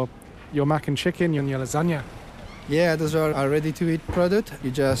to your mac and chicken and your lasagna. Yeah, those are a ready-to-eat product. You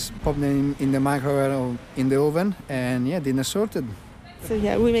just pop them in the microwave or in the oven, and yeah, dinner sorted. So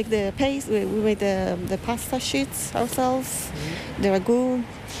yeah, we make the paste, we make the pasta sheets ourselves, the ragu.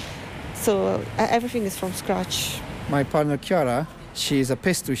 So everything is from scratch. My partner Chiara, she's a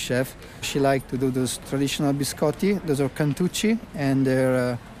pastry chef. She likes to do those traditional biscotti. Those are cantucci, and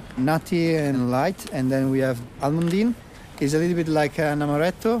they're nutty and light. And then we have almondine. It's a little bit like an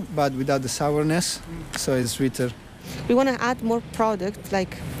amaretto, but without the sourness, so it's sweeter. We want to add more product,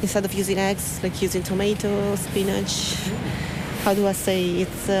 like instead of using eggs, like using tomato, spinach. How do I say?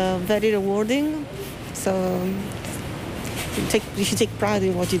 It's very rewarding. So you should take pride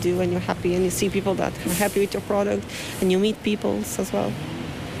in what you do, and you're happy, and you see people that are happy with your product, and you meet people as well.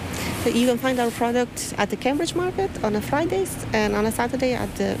 So you can find our product at the Cambridge Market on a Fridays, and on a Saturday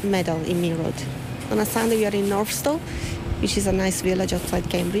at the Meadow in Mill Road. On a Sunday we are in Northstowe, which is a nice village outside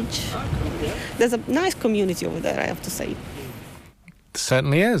Cambridge. There's a nice community over there, I have to say.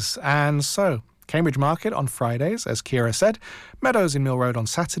 Certainly is. And so, Cambridge Market on Fridays, as Kira said, Meadows in Mill Road on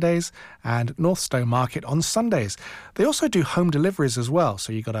Saturdays, and Northstowe Market on Sundays. They also do home deliveries as well,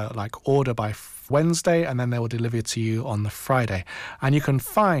 so you got to order by Wednesday, and then they will deliver it to you on the Friday. And you can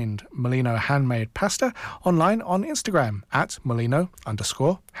find Molino Handmade Pasta online on Instagram at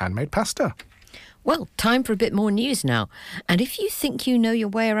Molino_handmade pasta. Well, time for a bit more news now. And if you think you know your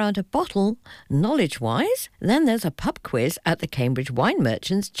way around a bottle, knowledge-wise, then there's a pub quiz at the Cambridge Wine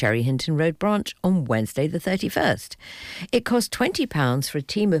Merchants Cherry Hinton Road branch on Wednesday the 31st. It costs £20 for a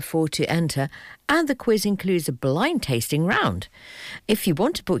team of 4 to enter, and the quiz includes a blind tasting round. If you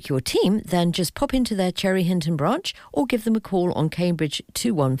want to book your team, then just pop into their Cherry Hinton branch or give them a call on Cambridge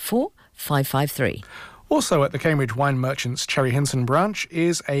 214 553. Also at the Cambridge Wine Merchants Cherry Hinton branch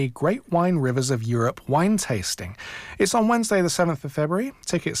is a Great Wine Rivers of Europe wine tasting. It's on Wednesday the 7th of February.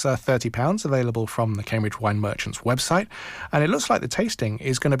 Tickets are £30, available from the Cambridge Wine Merchants website. And it looks like the tasting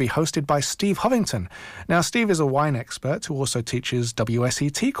is going to be hosted by Steve Hovington. Now, Steve is a wine expert who also teaches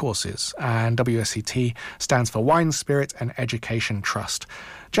WSET courses. And WSET stands for Wine, Spirit and Education Trust.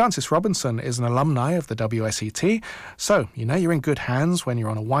 Jancis Robinson is an alumni of the WSET, so you know you're in good hands when you're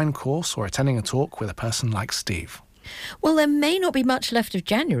on a wine course or attending a talk with a person like Steve. Well, there may not be much left of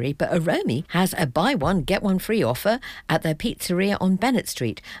January, but Aromi has a buy one, get one free offer at their pizzeria on Bennett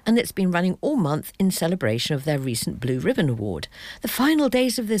Street, and it's been running all month in celebration of their recent Blue Ribbon Award. The final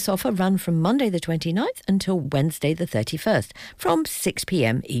days of this offer run from Monday the 29th until Wednesday the 31st, from 6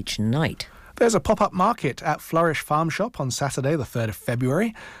 p.m. each night. There's a pop-up market at Flourish Farm Shop on Saturday the 3rd of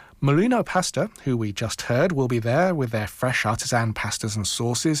February. Molino Pasta, who we just heard, will be there with their fresh artisan pastas and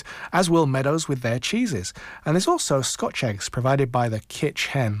sauces, as will Meadows with their cheeses. And there's also Scotch eggs provided by the Kitch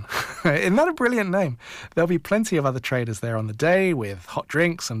Hen. Isn't that a brilliant name? There'll be plenty of other traders there on the day with hot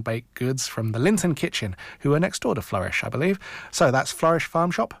drinks and baked goods from the Linton Kitchen, who are next door to Flourish, I believe. So that's Flourish Farm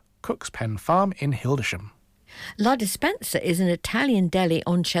Shop, Cook's Pen Farm in Hildesham. La Dispensa is an Italian deli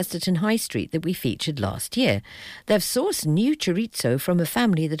on Chesterton High Street that we featured last year. They've sourced new chorizo from a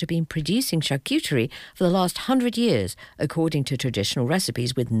family that have been producing charcuterie for the last 100 years, according to traditional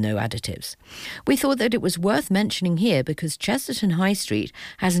recipes with no additives. We thought that it was worth mentioning here because Chesterton High Street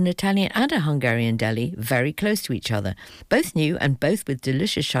has an Italian and a Hungarian deli very close to each other, both new and both with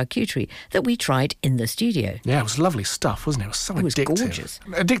delicious charcuterie that we tried in the studio. Yeah, it was lovely stuff, wasn't it? It was so addictive. It was gorgeous.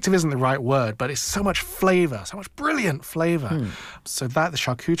 Addictive isn't the right word, but it's so much flavour. So much brilliant flavour. So that, the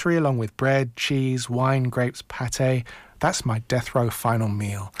charcuterie along with bread, cheese, wine, grapes, pâté, that's my death row final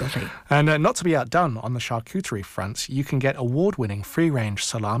meal. Lovely. And not to be outdone on the charcuterie front, you can get award-winning free-range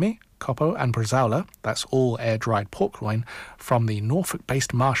salami, coppo and bresaola, that's all air-dried pork loin, from the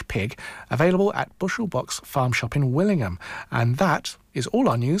Norfolk-based Marsh Pig, available at Bushel Box Farm Shop in Willingham. And that is all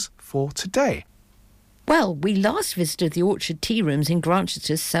our news for today. Well, we last visited the Orchard Tea Rooms in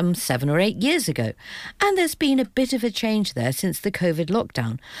Grantchester some 7 or 8 years ago, and there's been a bit of a change there since the COVID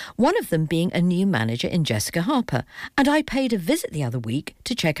lockdown, one of them being a new manager in Jessica Harper, and I paid a visit the other week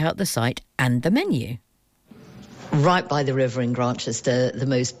to check out the site and the menu. Right by the river in Grantchester, the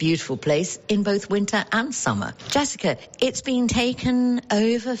most beautiful place in both winter and summer. Jessica, it's been taken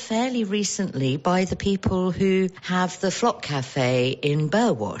over fairly recently by the people who have the Flock Cafe in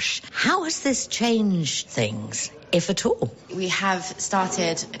Burwash. How has this changed things, if at all? We have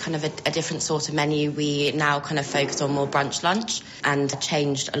started kind of a different sort of menu. We now kind of focus on more brunch lunch and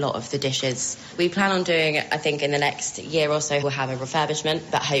changed a lot of the dishes. We plan on doing, I think in the next year or so, we'll have a refurbishment,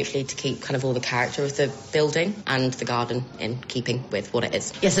 but hopefully to keep kind of all the character of the building and the garden in keeping with what it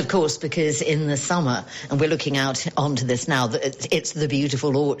is. Yes, of course, because in the summer, and we're looking out onto this now, it's the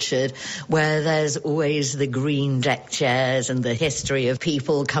beautiful orchard where there's always the green deck chairs and the history of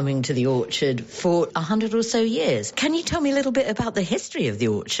people coming to the orchard for 100 or so years. Can you tell me a little bit about the history of the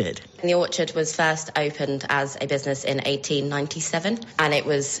orchard? The orchard was first opened as a business in 1897, and it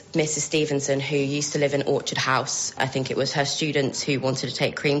was Mrs. Stevenson who used to live in Orchard House. I think it was her students who wanted to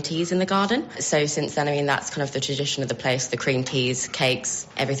take cream teas in the garden. So since then, I mean, that's kind of the tradition of the place, the cream teas, cakes,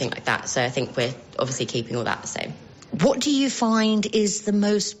 everything like that. So I think we're obviously keeping all that the same. What do you find is the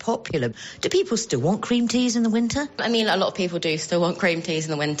most popular? Do people still want cream teas in the winter? I mean, a lot of people do still want cream teas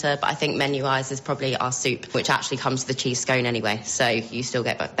in the winter, but I think menu-wise is probably our soup, which actually comes with a cheese scone anyway. So you still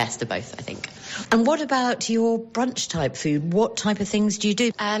get best of both, I think. And what about your brunch type food? What type of things do you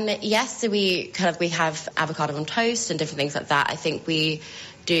do? Yes, so we have avocado on toast and different things like that. I think we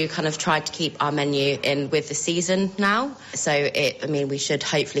do kind of try to keep our menu in with the season now. So we should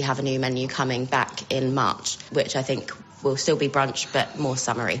hopefully have a new menu coming back in March, which I think will still be brunch, but more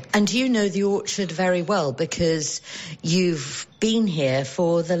summery. And you know the orchard very well because you've been here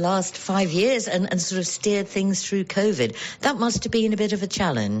for the last 5 years and sort of steered things through COVID. That must have been a bit of a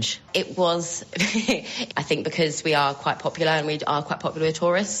challenge. It was, I think, because we are quite popular and we are quite popular with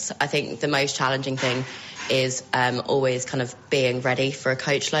tourists. I think the most challenging thing is always kind of being ready for a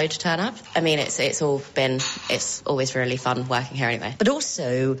coach load to turn up. I mean, it's always really fun working here anyway. But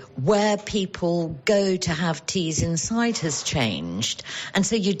also, where people go to have teas inside has changed, and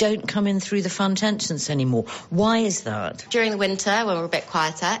so you don't come in through the front entrance anymore. Why is that? During the winter, when we're a bit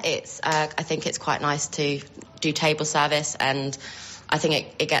quieter, I think it's quite nice to do table service, and I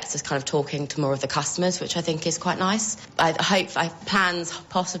think it gets us kind of talking to more of the customers, which I think is quite nice. I plans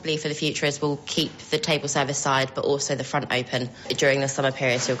possibly for the future is we'll keep the table service side, but also the front open during the summer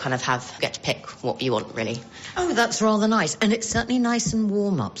period. So you'll kind of get to pick what you want, really. Oh, that's rather nice. And it's certainly nice and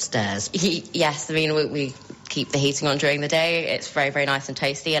warm upstairs. Yes, I mean, we keep the heating on during the day. It's very, very nice and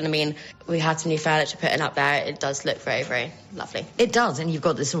toasty. And I mean, we had some new furniture put in up there. It does look very, very lovely. It does. And you've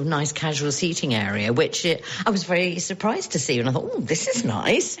got this sort of nice casual seating area, which I was very surprised to see. And I thought, oh, this is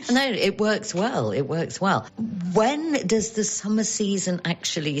nice. And no, it works well. It works well. When does the summer season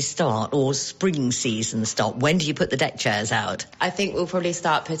actually start, or spring season start? When do you put the deck chairs out? I think we'll probably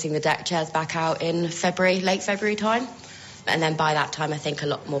start putting the deck chairs back out in February, late February time. And then by that time, I think a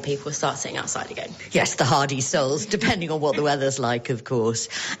lot more people will start sitting outside again. Yes, the hardy souls, depending on what the weather's like, of course.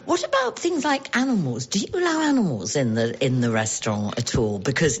 What about things like animals? Do you allow animals in the restaurant at all?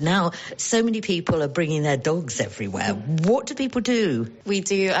 Because now so many people are bringing their dogs everywhere. What do people do? We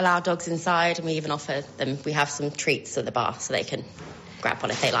do allow dogs inside, and we even offer them. We have some treats at the bar so they can grab one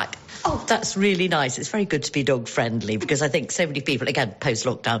if they like. Oh, that's really nice. It's very good to be dog friendly because I think so many people, again,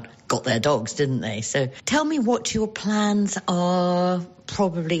 post-lockdown, got their dogs, didn't they? So tell me what your plans are,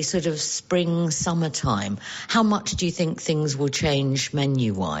 probably sort of spring, summertime. How much do you think things will change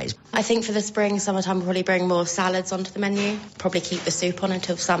menu-wise? I think for the spring, summertime, we'll probably bring more salads onto the menu. Probably keep the soup on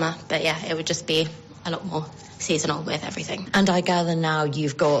until summer. But yeah, it would just be a lot more seasonal with everything. And I gather now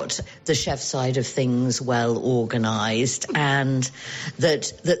you've got the chef side of things well organised, and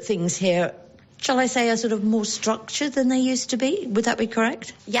that things here, shall I say, are sort of more structured than they used to be. Would that be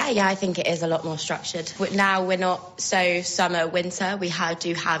correct? Yeah, I think it is a lot more structured. Now we're not so summer, winter. We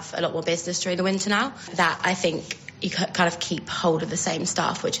do have a lot more business during the winter now. That I think you kind of keep hold of the same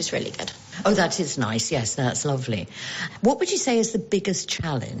staff, which is really good. Oh, that is nice. Yes, that's lovely. What would you say is the biggest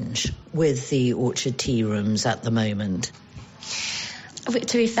challenge with the orchard tea rooms at the moment?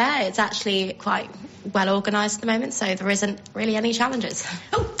 To be fair, it's actually quite well organised at the moment, so there isn't really any challenges.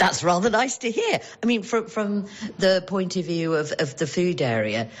 Oh, that's rather nice to hear. I mean, from the point of view of the food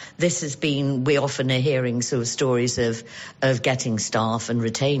area, this has been, we often are hearing sort of stories of getting staff and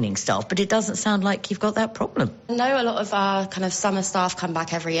retaining staff, but it doesn't sound like you've got that problem. No, a lot of our kind of summer staff come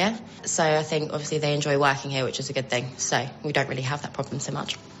back every year, so I think obviously they enjoy working here, which is a good thing, so we don't really have that problem so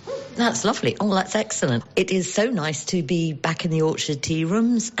much. That's lovely. Oh, that's excellent. It is so nice to be back in the orchard tea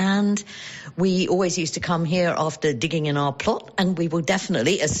rooms, and we always used to come here after digging in our plot, and we will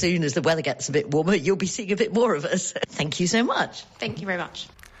definitely, as soon as the weather gets a bit warmer, you'll be seeing a bit more of us. Thank you so much. Thank you very much.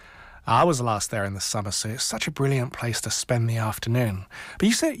 I was last there in the summer, so it's such a brilliant place to spend the afternoon. But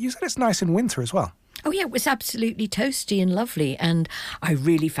you said it's nice in winter as well. Oh, yeah, it was absolutely toasty and lovely, and I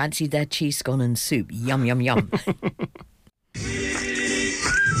really fancied their cheese scone and soup. Yum, yum, yum.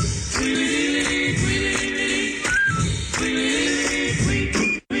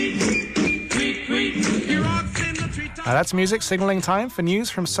 That's music signalling time for news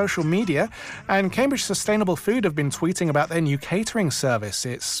from social media. And Cambridge Sustainable Food have been tweeting about their new catering service.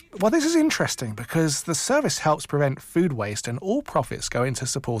 This is interesting because the service helps prevent food waste and all profits go into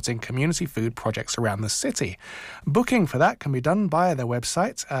supporting community food projects around the city. Booking for that can be done via their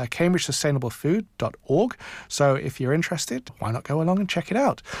website, cambridgesustainablefood.org. So if you're interested, why not go along and check it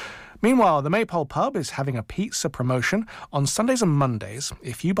out? Meanwhile, the Maypole Pub is having a pizza promotion on Sundays and Mondays.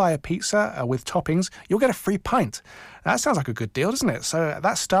 If you buy a pizza with toppings, you'll get a free pint. That sounds like a good deal, doesn't it? So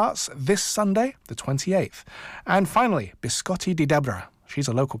that starts this Sunday, the 28th. And finally, Biscotti di Debra. She's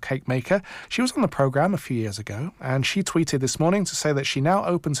a local cake maker. She was on the programme a few years ago, and she tweeted this morning to say that she now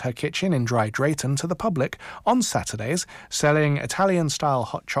opens her kitchen in Dry Drayton to the public on Saturdays, selling Italian-style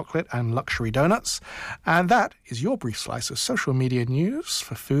hot chocolate and luxury donuts. And that is your brief slice of social media news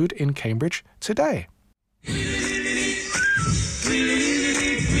for food in Cambridge today.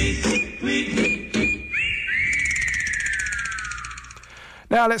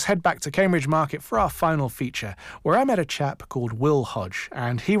 Now let's head back to Cambridge Market for our final feature, where I met a chap called Will Hodge,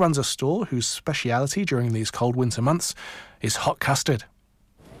 and he runs a stall whose speciality during these cold winter months is hot custard.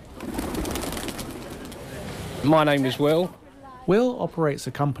 My name is Will. Will operates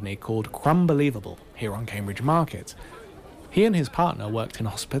a company called Crumbelievable here on Cambridge Market. He and his partner worked in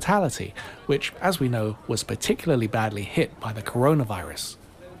hospitality, which, as we know, was particularly badly hit by the coronavirus.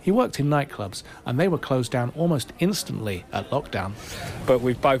 He worked in nightclubs, and they were closed down almost instantly at lockdown. But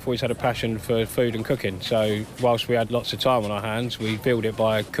we've both always had a passion for food and cooking, so whilst we had lots of time on our hands, we filled it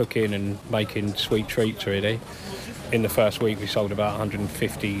by cooking and making sweet treats, really. In the first week, we sold about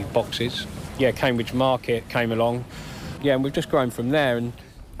 150 boxes. Yeah, Cambridge Market came along. Yeah, and we've just grown from there.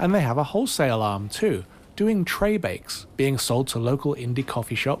 And they have a wholesale arm too, doing tray bakes, being sold to local indie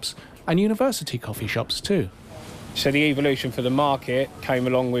coffee shops and university coffee shops too. So the evolution for the market came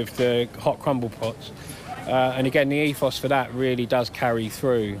along with the hot crumble pots. And again, the ethos for that really does carry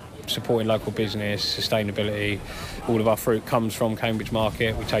through, supporting local business, sustainability. All of our fruit comes from Cambridge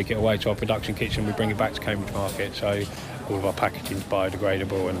Market. We take it away to our production kitchen, we bring it back to Cambridge Market. So all of our packaging is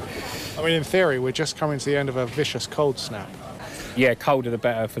biodegradable. And I mean, in theory, we're just coming to the end of a vicious cold snap. Yeah, colder the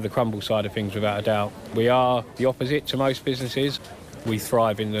better for the crumble side of things, without a doubt. We are the opposite to most businesses. We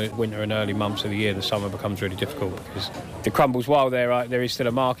thrive in the winter and early months of the year. The summer becomes really difficult because the crumbles, while there is still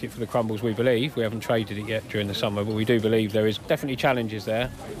a market for the crumbles, we believe. We haven't traded it yet during the summer, but we do believe there is definitely challenges there.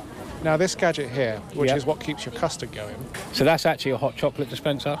 Now, this gadget here, which is what keeps your custard going. So that's actually a hot chocolate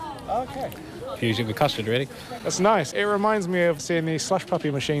dispenser. Okay. Use it with custard, really. That's nice. It reminds me of seeing these slush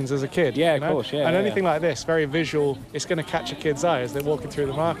puppy machines as a kid. Yeah, of course, yeah. And yeah, anything like this, very visual, it's going to catch a kid's eye as they're walking through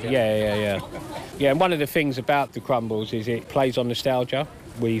the market. Yeah, and one of the things about the crumbles is it plays on nostalgia.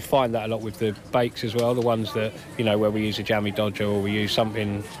 We find that a lot with the bakes as well, the ones that, you know, where we use a jammy dodger or we use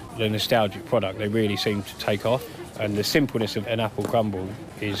something, the nostalgic product, they really seem to take off. And the simpleness of an apple crumble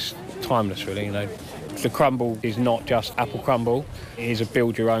is timeless, really, you know. The crumble is not just apple crumble, it is a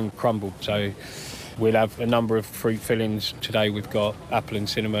build-your-own crumble. So we'll have a number of fruit fillings. Today we've got apple and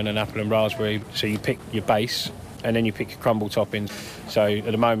cinnamon and apple and raspberry. So you pick your base and then you pick your crumble toppings. So at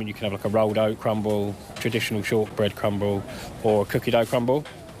the moment you can have like a rolled oat crumble, traditional shortbread crumble or a cookie dough crumble.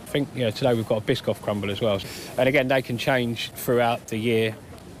 I think today we've got a Biscoff crumble as well. And again, they can change throughout the year.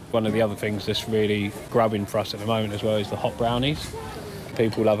 One of the other things that's really growing for us at the moment as well is the hot brownies.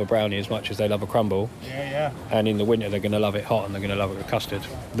 People love a brownie as much as they love a crumble. Yeah. And in the winter, they're going to love it hot and they're going to love it with custard.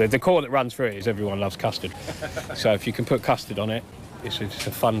 The core that runs through it is everyone loves custard. So if you can put custard on it, it's a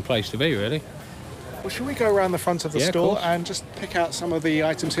fun place to be, really. Well, should we go around the front of the store and just pick out some of the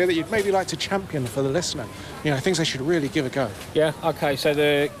items here that you'd maybe like to champion for the listener? You know, things they should really give a go. Yeah, OK, so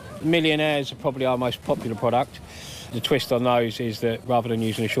the Millionaires are probably our most popular product. The twist on those is that rather than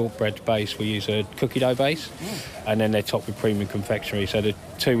using a shortbread base, we use a cookie dough base, and then they're topped with premium confectionery. So the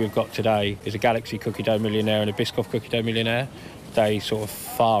two we've got today is a Galaxy Cookie Dough Millionaire and a Biscoff Cookie Dough Millionaire. They sort of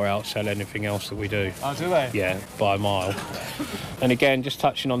far outsell anything else that we do. Oh, do they? Yeah, by a mile. And again, just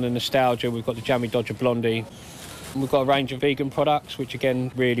touching on the nostalgia, we've got the Jammy Dodger Blondie. We've got a range of vegan products, which again,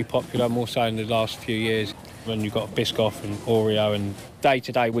 really popular, more so in the last few years. When you've got Biscoff and Oreo, and day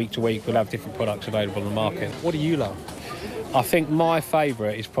to day, week to week, we'll have different products available on the market. What do you love? I think my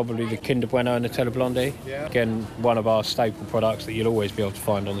favourite is probably the Kinder Bueno and Nutella Blondie. Yeah. Again, one of our staple products that you'll always be able to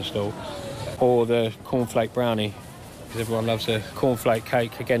find on the store. Or the cornflake brownie, because everyone loves a cornflake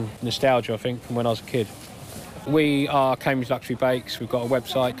cake. Again, nostalgia, I think, from when I was a kid. We are Cambridge Luxury Bakes. We've got a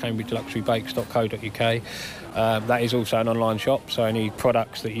website, cambridgeluxurybakes.co.uk. That is also an online shop, so any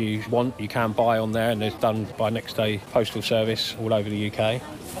products that you want, you can buy on there, and it's done by next day postal service all over the UK.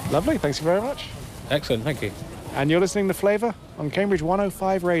 Lovely, thanks you very much. Excellent, thank you. And you're listening to Flavour on Cambridge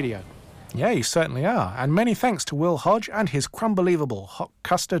 105 Radio. Yeah, you certainly are. And many thanks to Will Hodge and his Crumbelievable hot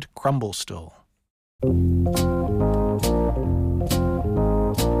custard crumble stall.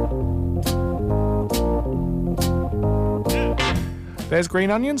 There's green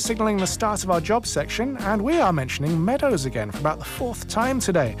onions signalling the start of our job section, and we are mentioning Meadows again for about the fourth time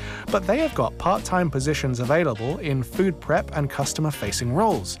today. But they have got part-time positions available in food prep and customer-facing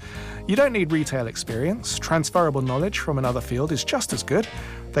roles. You don't need retail experience. Transferable knowledge from another field is just as good.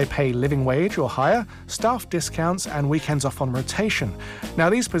 They pay living wage or higher, staff discounts and weekends off on rotation. Now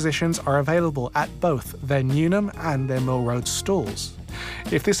these positions are available at both their Newnham and their Mill Road stalls.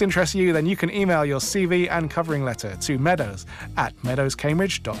 If this interests you, then you can email your CV and covering letter to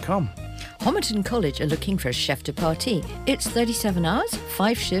meadows@meadowscambridge.com. Homerton College are looking for a chef de partie. It's 37 hours,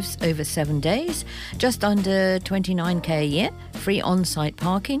 5 shifts over 7 days, just under 29k a year, free on-site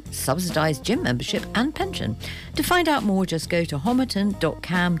parking, subsidised gym membership and pension. To find out more, just go to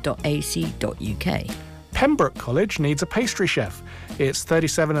homerton.cam.ac.uk. Pembroke College needs a pastry chef. It's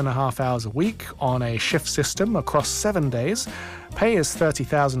 37.5 hours a week on a shift system across 7 days. Pay is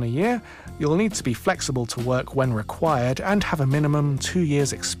 $30,000 a year. You'll need to be flexible to work when required and have a minimum 2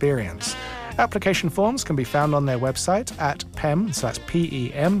 years experience. Application forms can be found on their website at PEM, so that's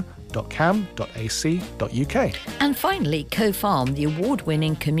PEM, .cam.ac.uk. And finally, Co-Farm, the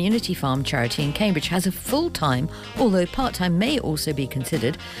award-winning community farm charity in Cambridge, has a full-time, although part-time may also be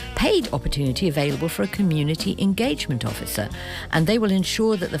considered, paid opportunity available for a community engagement officer. And they will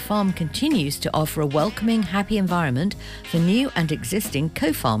ensure that the farm continues to offer a welcoming, happy environment for new and existing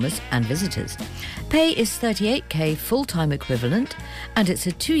co-farmers and visitors. Pay is 38k full-time equivalent, and it's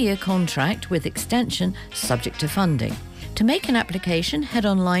a 2-year contract with extension subject to funding. To make an application, head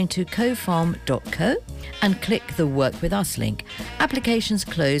online to cofarm.co and click the Work With Us link. Applications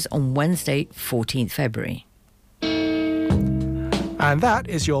close on Wednesday, 14th February. And that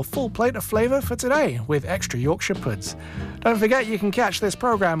is your full plate of flavour for today, with extra Yorkshire puds. Don't forget you can catch this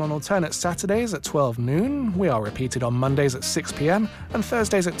programme on alternate Saturdays at 12 noon. We are repeated on Mondays at 6 p.m. and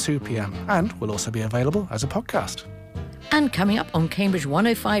Thursdays at 2 p.m. and will also be available as a podcast. And coming up on Cambridge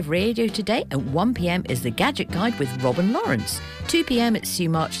 105 Radio today at 1 p.m. is the Gadget Guide with Robin Lawrence. 2 p.m. it's Sue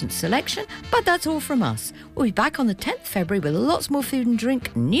Marchant's selection, but that's all from us. We'll be back on the 10th February with lots more food and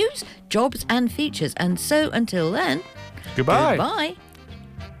drink, news, jobs and features. And so until then, goodbye. Goodbye.